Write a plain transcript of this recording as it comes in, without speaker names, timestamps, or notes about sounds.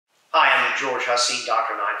George Hussey,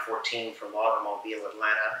 Dr. 914 from Automobile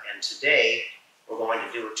Atlanta, and today we're going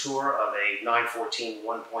to do a tour of a 914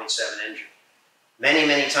 1.7 engine. Many,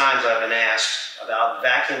 many times I've been asked about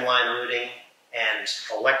vacuum line routing and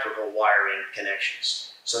electrical wiring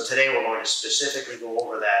connections. So today we're going to specifically go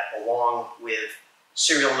over that along with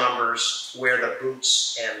serial numbers, where the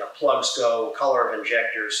boots and the plugs go, color of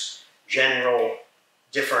injectors, general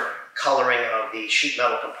different coloring of the sheet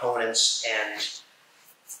metal components, and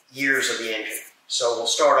years of the engine. So we'll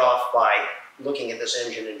start off by looking at this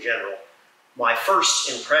engine in general. My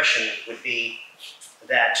first impression would be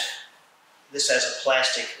that this has a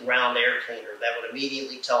plastic round air cleaner. That would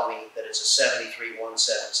immediately tell me that it's a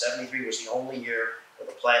 7317. 73 was the only year with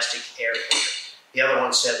a plastic air cleaner. The other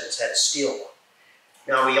one said it's had a steel one.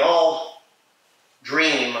 Now we all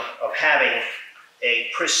dream of having a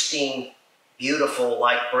pristine, beautiful,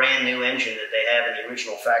 like brand new engine that they have in the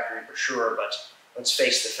original factory for sure, but let's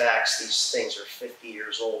face the facts, these things are 50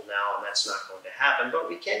 years old now and that's not going to happen, but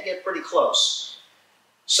we can get pretty close.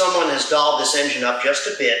 Someone has dolled this engine up just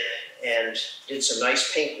a bit and did some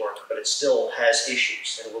nice paint work, but it still has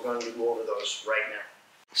issues, and we're going to go over those right now.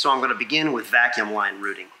 So I'm going to begin with vacuum line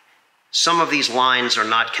routing. Some of these lines are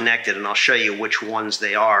not connected, and I'll show you which ones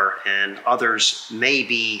they are, and others may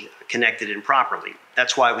be connected improperly.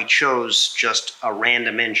 That's why we chose just a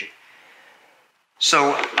random engine.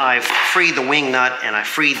 So I've freed the wing nut and I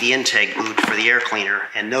freed the intake boot for the air cleaner,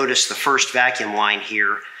 and notice the first vacuum line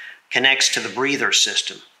here connects to the breather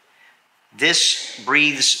system. This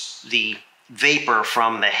breathes the vapor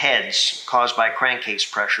from the heads caused by crankcase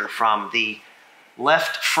pressure from the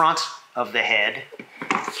left front of the head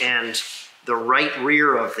and the right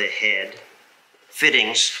rear of the head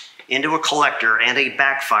fittings into a collector and a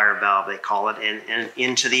backfire valve, they call it, and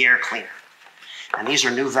into the air cleaner. And these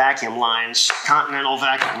are new vacuum lines, Continental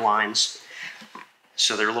vacuum lines,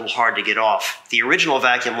 so they're a little hard to get off. The original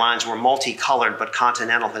vacuum lines were multicolored, but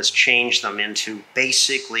Continental has changed them into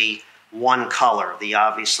basically one color. The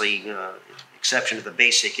obviously exception to the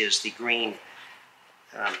basic is the green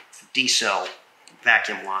D-cell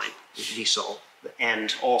vacuum line, D-cell,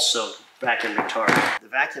 and also vacuum retard. The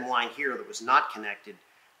vacuum line here that was not connected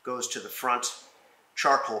goes to the front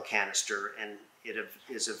charcoal canister, and it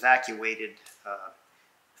is evacuated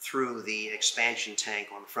through the expansion tank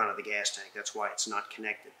on the front of the gas tank. That's why it's not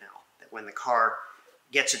connected now. That when the car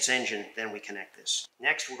gets its engine, then we connect this.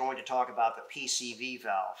 Next, we're going to talk about the PCV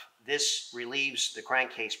valve. This relieves the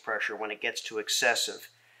crankcase pressure when it gets too excessive,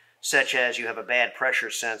 such as you have a bad pressure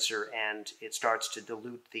sensor and it starts to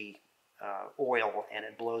dilute the oil and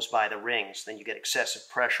it blows by the rings. Then you get excessive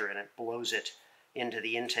pressure and it blows it into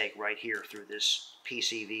the intake right here through this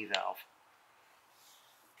PCV valve.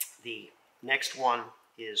 The next one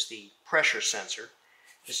is the pressure sensor.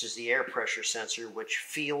 This is the air pressure sensor, which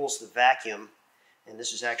feels the vacuum, and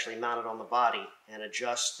this is actually mounted on the body and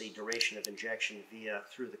adjusts the duration of injection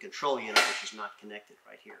through the control unit, which is not connected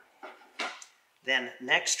right here. Then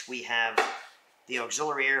next we have the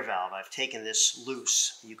auxiliary air valve. I've taken this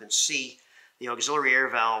loose. You can see the auxiliary air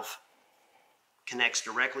valve connects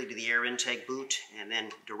directly to the air intake boot and then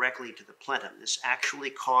directly to the plenum. This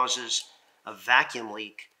actually causes a vacuum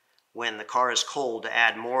leak when the car is cold to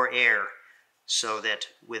add more air, so that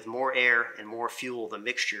with more air and more fuel the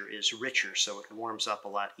mixture is richer, so it warms up a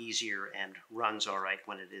lot easier and runs all right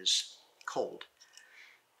when it is cold.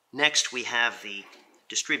 Next we have the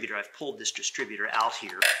distributor. I've pulled this distributor out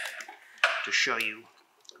here to show you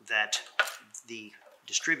that the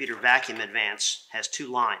distributor vacuum advance has two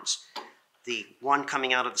lines. The one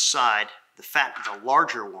coming out of the side, the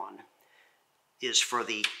larger one, is for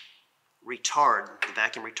the retard, the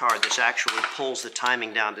vacuum retard. This actually pulls the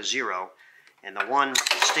timing down to 0. And the one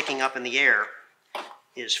sticking up in the air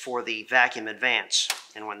is for the vacuum advance.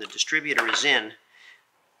 And when the distributor is in,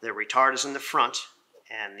 the retard is in the front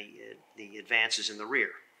and the advance is in the rear.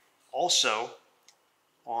 Also,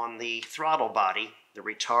 on the throttle body, the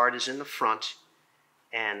retard is in the front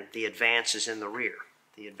and the advance is in the rear.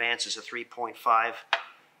 The advance is a 3.5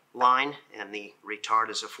 line and the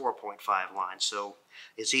retard is a 4.5 line. So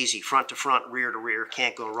it's easy, front to front, rear to rear,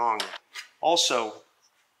 can't go wrong there. Also,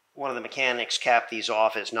 one of the mechanics capped these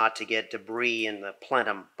off as not to get debris in the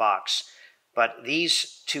plenum box. But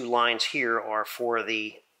these two lines here are for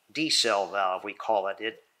the D-cell valve, we call it.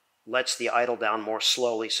 It lets the idle down more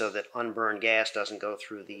slowly so that unburned gas doesn't go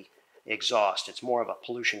through the exhaust. It's more of a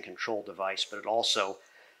pollution control device, but it also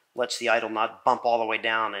lets the idle not bump all the way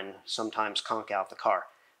down and sometimes conk out the car.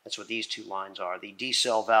 That's what these two lines are. The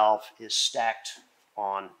D-cell valve is stacked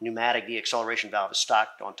on pneumatic deacceleration valve is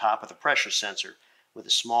stacked on top of the pressure sensor with a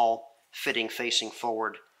small fitting facing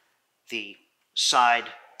forward. The side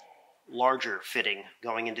larger fitting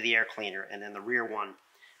going into the air cleaner, and then the rear one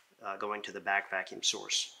going to the back vacuum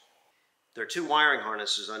source. There are two wiring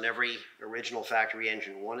harnesses on every original factory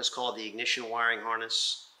engine. One is called the ignition wiring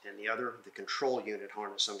harness, and the other the control unit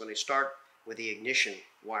harness. I'm going to start with the ignition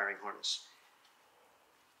wiring harness.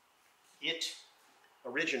 It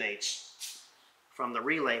originates from the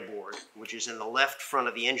relay board, which is in the left front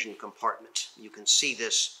of the engine compartment. You can see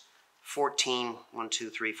this 14, 1, 2,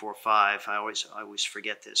 3, 4, 5, I always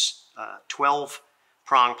forget this, 12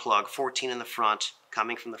 prong plug, 14 in the front,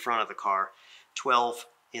 coming from the front of the car, 12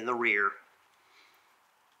 in the rear.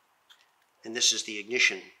 And this is the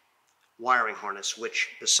ignition wiring harness, which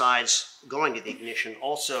besides going to the ignition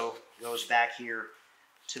also goes back here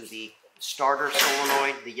to the starter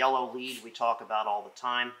solenoid, the yellow lead we talk about all the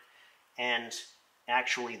time, and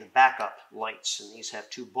actually the backup lights. And these have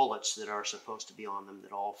two bullets that are supposed to be on them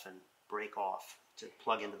that often break off to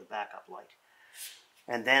plug into the backup light.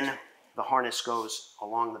 And then the harness goes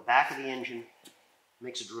along the back of the engine,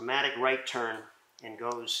 makes a dramatic right turn, and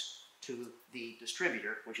goes to the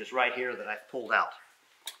distributor, which is right here that I've pulled out.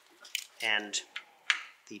 And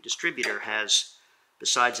the distributor has,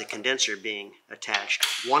 besides the condenser being attached,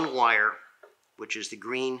 one wire, which is the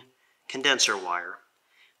green condenser wire,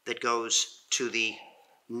 that goes to the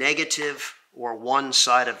negative or one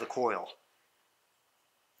side of the coil.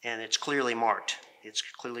 And it's clearly marked. It's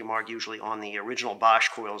clearly marked usually on the original Bosch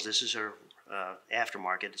coils. This is a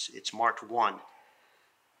aftermarket. It's marked 1.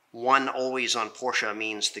 1 always on Porsche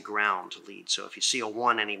means the ground lead. So if you see a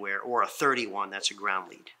 1 anywhere, or a 31, that's a ground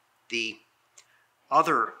lead. The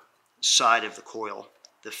other side of the coil,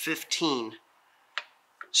 the 15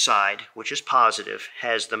 side, which is positive,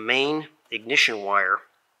 has the main ignition wire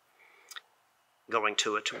going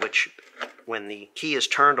to it, which when the key is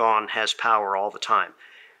turned on has power all the time.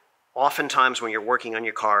 Oftentimes when you're working on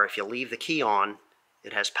your car, if you leave the key on,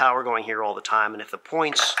 it has power going here all the time, and if the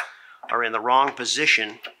points are in the wrong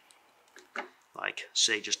position, like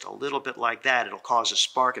say just a little bit like that, it'll cause a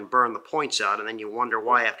spark and burn the points out, and then you wonder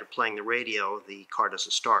why after playing the radio the car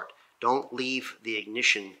doesn't start. Don't leave the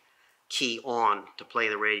ignition key on to play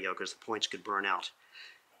the radio because the points could burn out.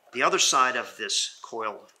 The other side of this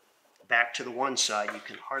coil, back to the one side, you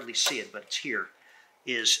can hardly see it, but it's here,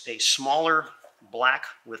 is a smaller black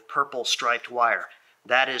with purple striped wire.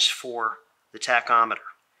 That is for the tachometer.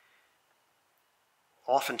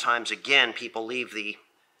 Oftentimes, again, people leave the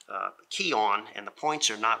key on and the points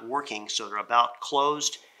are not working, so they're about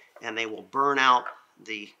closed, and they will burn out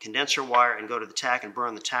the condenser wire and go to the tach and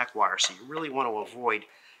burn the tach wire. So you really want to avoid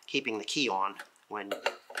keeping the key on when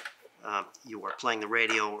you are playing the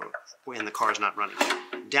radio and the car is not running.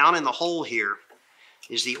 Down in the hole here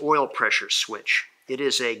is the oil pressure switch. It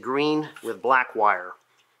is a green with black wire,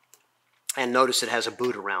 and notice it has a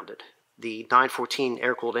boot around it. The 914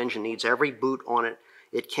 air-cooled engine needs every boot on it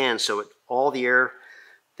it can, so all the air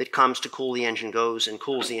that comes to cool the engine goes and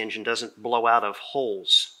cools the engine, doesn't blow out of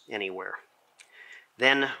holes anywhere.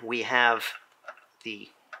 Then we have the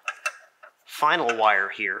final wire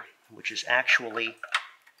here, which is actually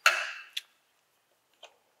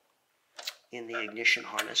in the ignition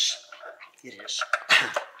harness. It is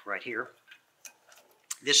right here.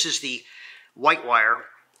 This is the white wire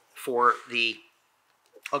for the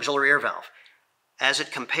auxiliary air valve. As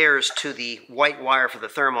it compares to the white wire for the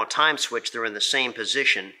thermo time switch, they're in the same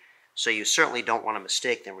position, so you certainly don't want to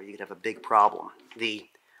mistake them, or you could have a big problem. The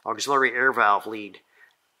auxiliary air valve lead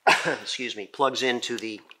excuse me, plugs into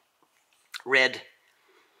the red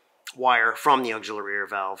wire from the auxiliary air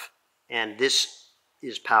valve, and this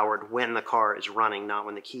is powered when the car is running, not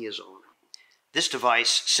when the key is on. This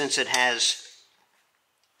device, since it has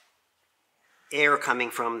air coming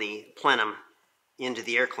from the plenum into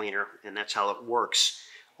the air cleaner, and that's how it works,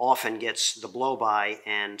 often gets the blow-by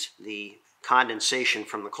and the condensation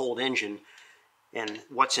from the cold engine, and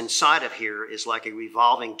what's inside of here is like a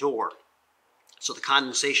revolving door. So the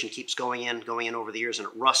condensation keeps going in over the years, and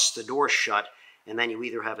it rusts the door shut, and then you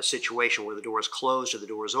either have a situation where the door is closed or the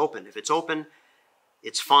door is open. If it's open,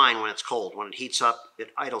 it's fine when it's cold. When it heats up, it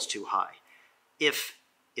idles too high. If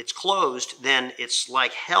it's closed, then it's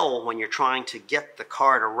like hell when you're trying to get the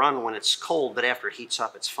car to run when it's cold, but after it heats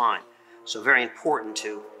up, it's fine. So very important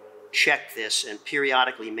to check this, and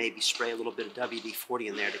periodically maybe spray a little bit of WD-40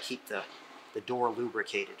 in there to keep the door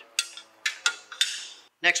lubricated.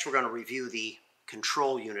 Next, we're going to review the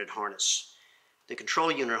control unit harness. The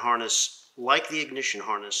control unit harness, like the ignition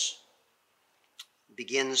harness,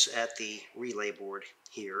 begins at the relay board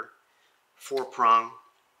here, 4-prong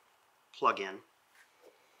plug-in,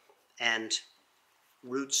 and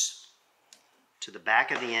routes to the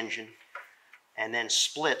back of the engine, and then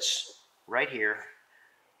splits right here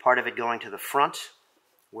part of it going to the front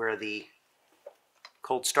where the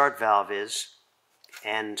cold start valve is,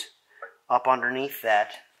 and up underneath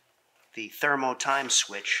that the thermo time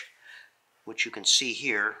switch, which you can see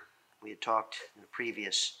here. We had talked in the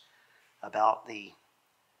previous about the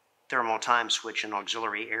thermo time switch and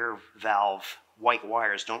auxiliary air valve white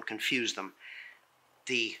wires. Don't confuse them.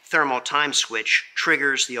 The thermo time switch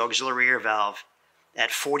triggers the auxiliary air valve at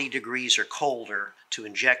 40 degrees or colder to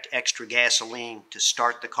inject extra gasoline to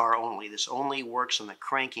start the car only. This only works on the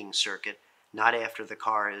cranking circuit, not after the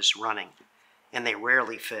car is running, and they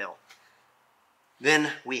rarely fail.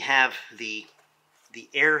 Then we have the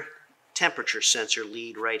air temperature sensor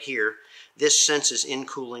lead right here. This senses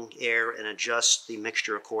in-cooling air and adjusts the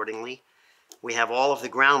mixture accordingly. We have all of the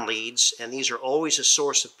ground leads, and these are always a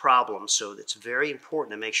source of problems, so it's very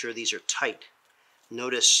important to make sure these are tight.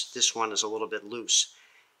 Notice this one is a little bit loose.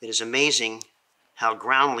 It is amazing how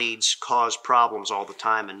ground leads cause problems all the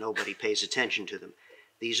time and nobody pays attention to them.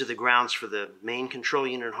 These are the grounds for the main control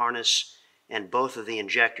unit harness and both of the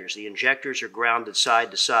injectors. The injectors are grounded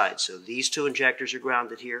side to side, so these two injectors are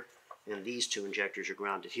grounded here and these two injectors are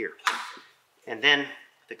grounded here. And then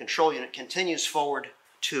the control unit continues forward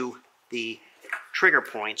to the trigger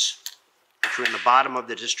points, which are in the bottom of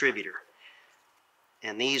the distributor.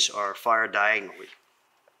 And these are fired diagonally.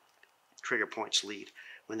 Trigger points lead.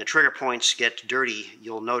 When the trigger points get dirty,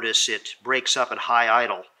 you'll notice it breaks up at high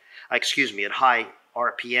high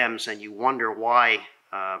RPMs, and you wonder why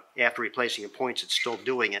after replacing the points it's still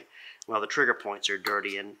doing it. Well, the trigger points are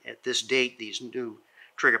dirty, and at this date these new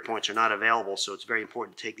trigger points are not available, so it's very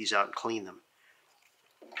important to take these out and clean them.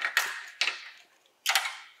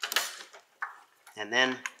 And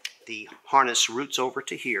then the harness routes over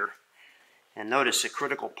to here, and notice a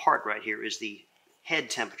critical part right here is the head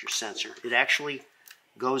temperature sensor. It actually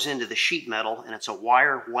goes into the sheet metal, and it's a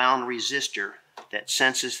wire wound resistor that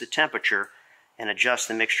senses the temperature and adjusts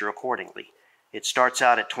the mixture accordingly. It starts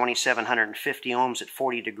out at 2750 ohms at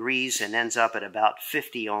 40 degrees and ends up at about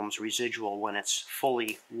 50 ohms residual when it's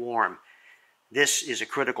fully warm. This is a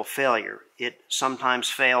critical failure. It sometimes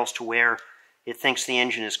fails to where it thinks the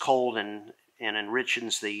engine is cold and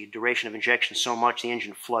enriches the duration of injection so much the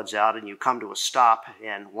engine floods out, and you come to a stop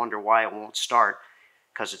and wonder why it won't start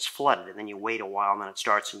because it's flooded, and then you wait a while and then it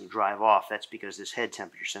starts and you drive off. That's because this head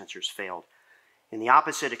temperature sensor has failed. In the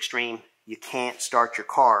opposite extreme, you can't start your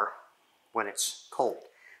car when it's cold.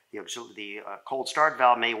 The cold start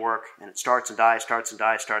valve may work, and it starts and dies, starts and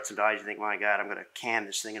dies, starts and dies. You think, my God, I'm going to can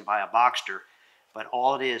this thing and buy a Boxster. But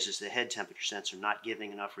all it is the head temperature sensor not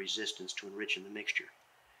giving enough resistance to enrich in the mixture.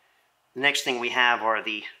 The next thing we have are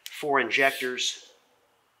the 4 injectors.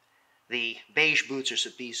 The beige boots are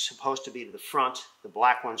supposed to be to the front. The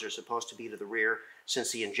black ones are supposed to be to the rear.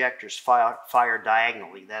 Since the injectors fire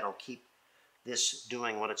diagonally, that'll keep this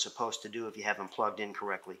doing what it's supposed to do if you have them plugged in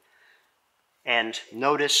correctly. And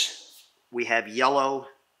notice we have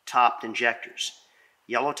yellow-topped injectors.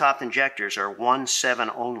 Yellow-topped injectors are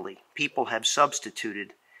 1.7 only. People have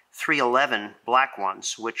substituted 3.11 black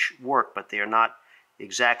ones, which work, but they are not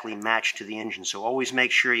exactly matched to the engine. So always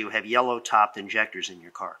make sure you have yellow-topped injectors in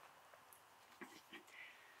your car.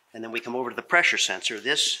 And then we come over to the pressure sensor.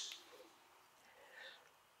 This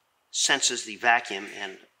senses the vacuum,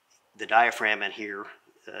 and the diaphragm in here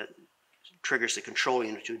triggers the control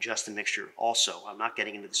unit to adjust the mixture also. I'm not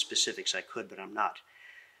getting into the specifics. I could, but I'm not.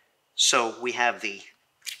 So we have the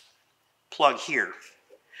plug here,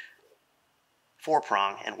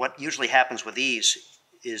 4-prong, and what usually happens with these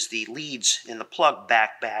is the leads in the plug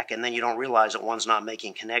back, and then you don't realize that one's not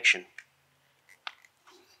making connection.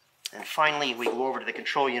 And finally, we go over to the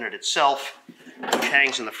control unit itself, which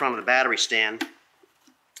hangs in the front of the battery stand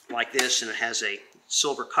like this, and it has a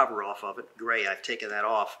silver cover off of it, gray. I've taken that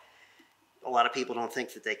off. A lot of people don't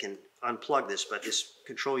think that they can unplug this, but this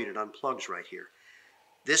control unit unplugs right here.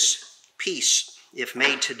 This piece, if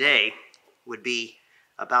made today, would be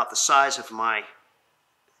about the size of my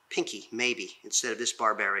pinky, maybe, instead of this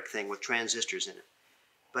barbaric thing with transistors in it.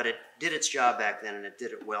 But it did its job back then, and it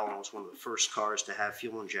did it well, and it was one of the first cars to have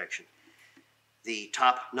fuel injection. The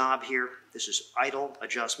top knob here, this is idle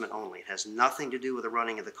adjustment only. It has nothing to do with the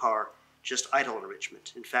running of the car, just idle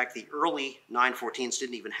enrichment. In fact, the early 914s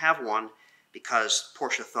didn't even have one because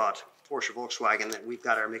Porsche Volkswagen, that we've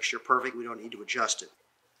got our mixture perfect, we don't need to adjust it.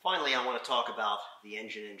 Finally, I want to talk about the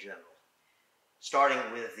engine in general, starting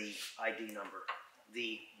with the ID number.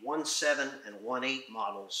 The 1.7 and 1.8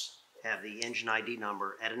 models have the engine ID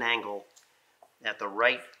number at an angle at the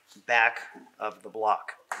right back of the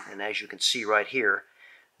block. And as you can see right here,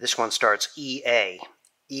 this one starts EA.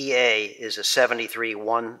 EA is a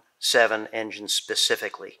 7317 engine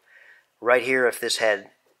specifically. Right here, if this had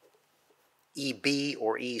EB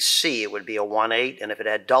or EC, it would be a 1.8, and if it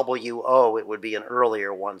had WO, it would be an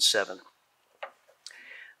earlier 1.7.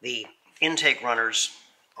 The intake runners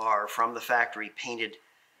are from the factory painted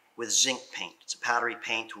with zinc paint. It's a powdery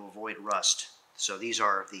paint to avoid rust. So these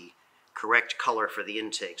are the correct color for the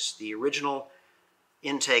intakes. The original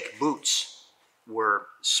intake boots were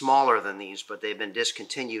smaller than these, but they've been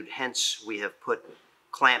discontinued, hence we have put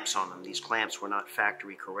clamps on them. These clamps were not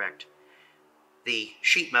factory correct. The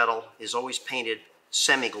sheet metal is always painted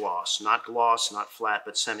semi-gloss, not gloss, not flat,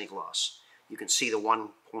 but semi-gloss. You can see the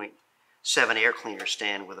 1.7 air cleaner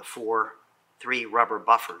stand with a 3 rubber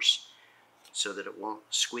buffers so that it won't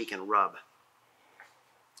squeak and rub.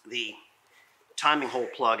 The timing hole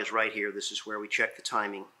plug is right here. This is where we check the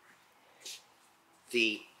timing.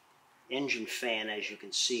 The engine fan, as you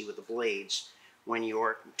can see with the blades, when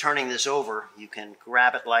you're turning this over, you can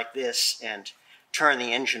grab it like this and turn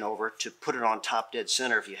the engine over to put it on top dead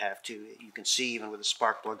center if you have to. You can see even with the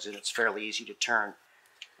spark plugs in, it's fairly easy to turn.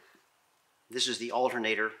 This is the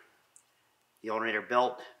alternator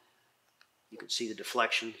belt. You can see the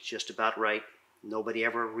deflection, it's just about right. Nobody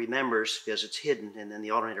ever remembers because it's hidden, and then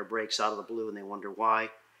the alternator breaks out of the blue and they wonder why.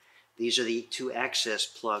 These are the 2 access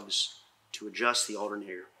plugs to adjust the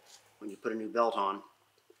alternator when you put a new belt on.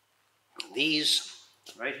 These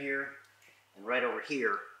right here and right over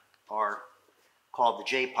here are called the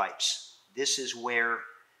J-pipes. This is where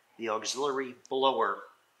the auxiliary blower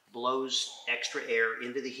blows extra air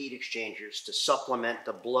into the heat exchangers to supplement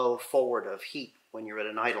the blow forward of heat when you're at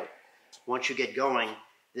an idle. Once you get going,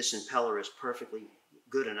 this impeller is perfectly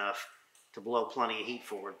good enough to blow plenty of heat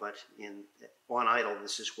forward, but on idle,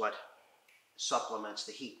 this is what supplements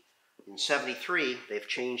the heat. In '73, they've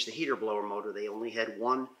changed the heater blower motor. They only had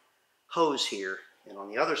 1 hose here, and on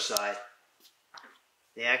the other side,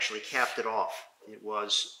 they actually capped it off. It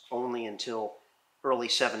was only until early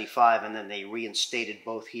 '75, and then they reinstated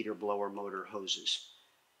both heater blower motor hoses.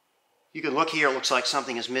 You can look here, it looks like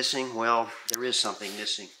something is missing. Well, there is something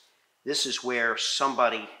missing. This is where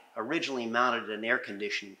somebody originally mounted an air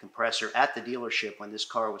conditioning compressor at the dealership when this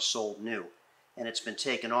car was sold new, and it's been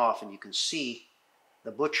taken off, and you can see the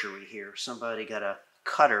butchery here. Somebody got a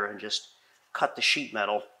cutter and just cut the sheet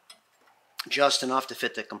metal just enough to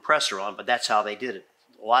fit the compressor on, but that's how they did it.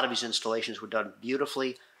 A lot of these installations were done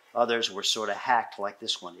beautifully. Others were sort of hacked like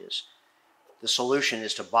this one is. The solution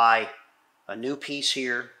is to buy a new piece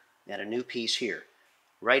here and a new piece here.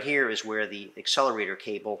 Right here is where the accelerator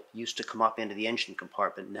cable used to come up into the engine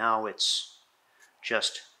compartment. Now it's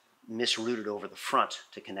just misrouted over the front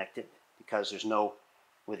to connect it because there's no,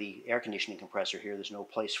 with the air conditioning compressor here, there's no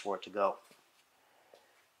place for it to go.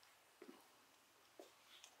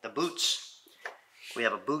 The boots. We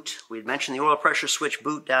have a boot. We had mentioned the oil pressure switch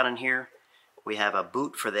boot down in here. We have a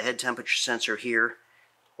boot for the head temperature sensor here.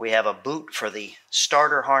 We have a boot for the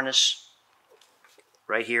starter harness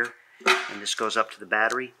right here, and this goes up to the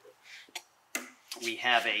battery. We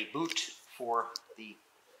have a boot for the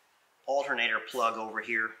alternator plug over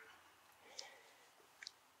here.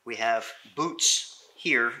 We have boots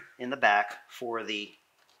here in the back for the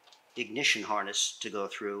ignition harness to go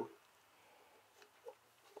through,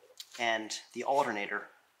 and the alternator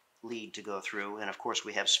lead to go through, and of course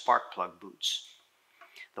we have spark plug boots.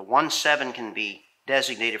 The 1.7 can be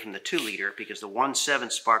designated from the 2-liter because the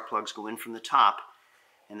 1.7 spark plugs go in from the top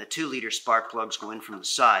and the 2-liter spark plugs go in from the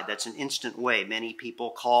side. That's an instant way. Many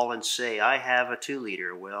people call and say, I have a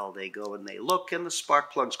 2-liter. Well, they go and they look and the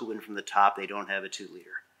spark plugs go in from the top. They don't have a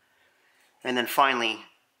 2-liter. And then finally,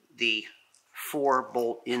 the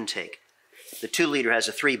 4-bolt intake. The 2-liter has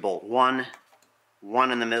a 3-bolt, one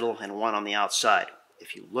in the middle and one on the outside.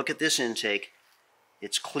 If you look at this intake,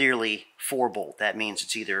 it's clearly 4-bolt. That means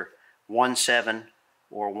it's either 1.7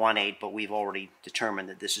 or 1.8, but we've already determined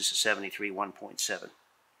that this is a 73 1.7.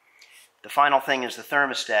 The final thing is the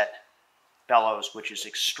thermostat bellows, which is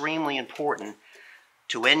extremely important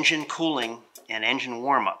to engine cooling and engine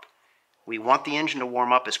warm-up. We want the engine to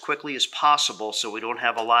warm up as quickly as possible so we don't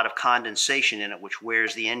have a lot of condensation in it, which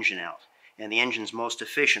wears the engine out. And the engine's most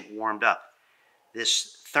efficient warmed up.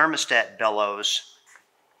 This thermostat bellows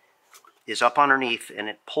is up underneath, and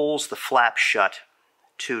it pulls the flap shut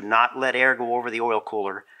to not let air go over the oil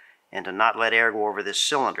cooler and to not let air go over this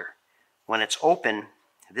cylinder. When it's open,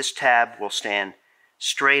 this tab will stand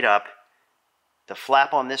straight up. The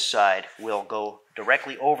flap on this side will go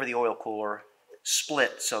directly over the oil cooler,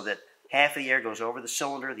 split so that half of the air goes over the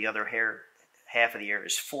cylinder, the other half of the air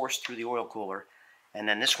is forced through the oil cooler, and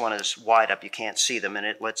then this one is wide up, you can't see them, and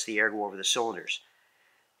it lets the air go over the cylinders.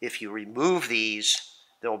 If you remove these,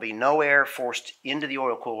 there will be no air forced into the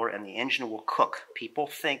oil cooler and the engine will cook. People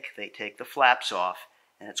think they take the flaps off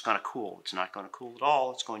and it's going to cool. It's not going to cool at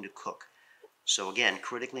all. It's going to cook. So again,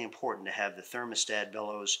 critically important to have the thermostat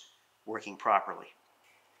bellows working properly.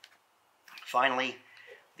 Finally,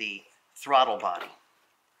 the throttle body.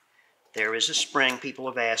 There is a spring. People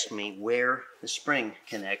have asked me where the spring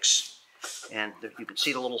connects, and you can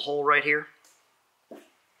see the little hole right here.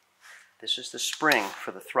 This is the spring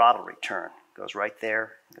for the throttle return. It goes right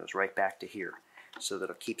there, it goes right back to here, so that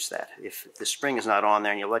it keeps that. If the spring is not on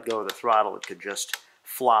there and you let go of the throttle, it could just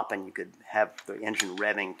flop and you could have the engine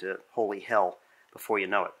revving to holy hell before you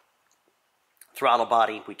know it. Throttle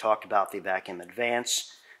body, we talked about the vacuum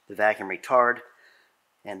advance, the vacuum retard,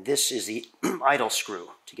 and this is the idle screw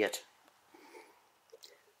to get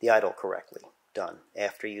the idle correctly done.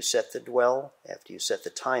 After you set the dwell, after you set the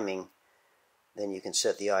timing, then you can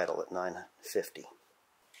set the idle at 950.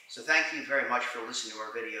 So thank you very much for listening to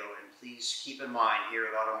our video, and please keep in mind here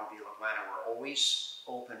at Automobile Atlanta, we're always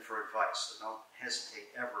open for advice, so don't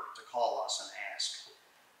hesitate ever to call us and ask.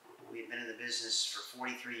 We've been in the business for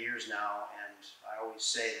 43 years now, and I always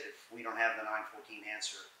say that if we don't have the 914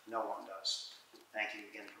 answer, no one does. Thank you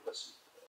again for listening.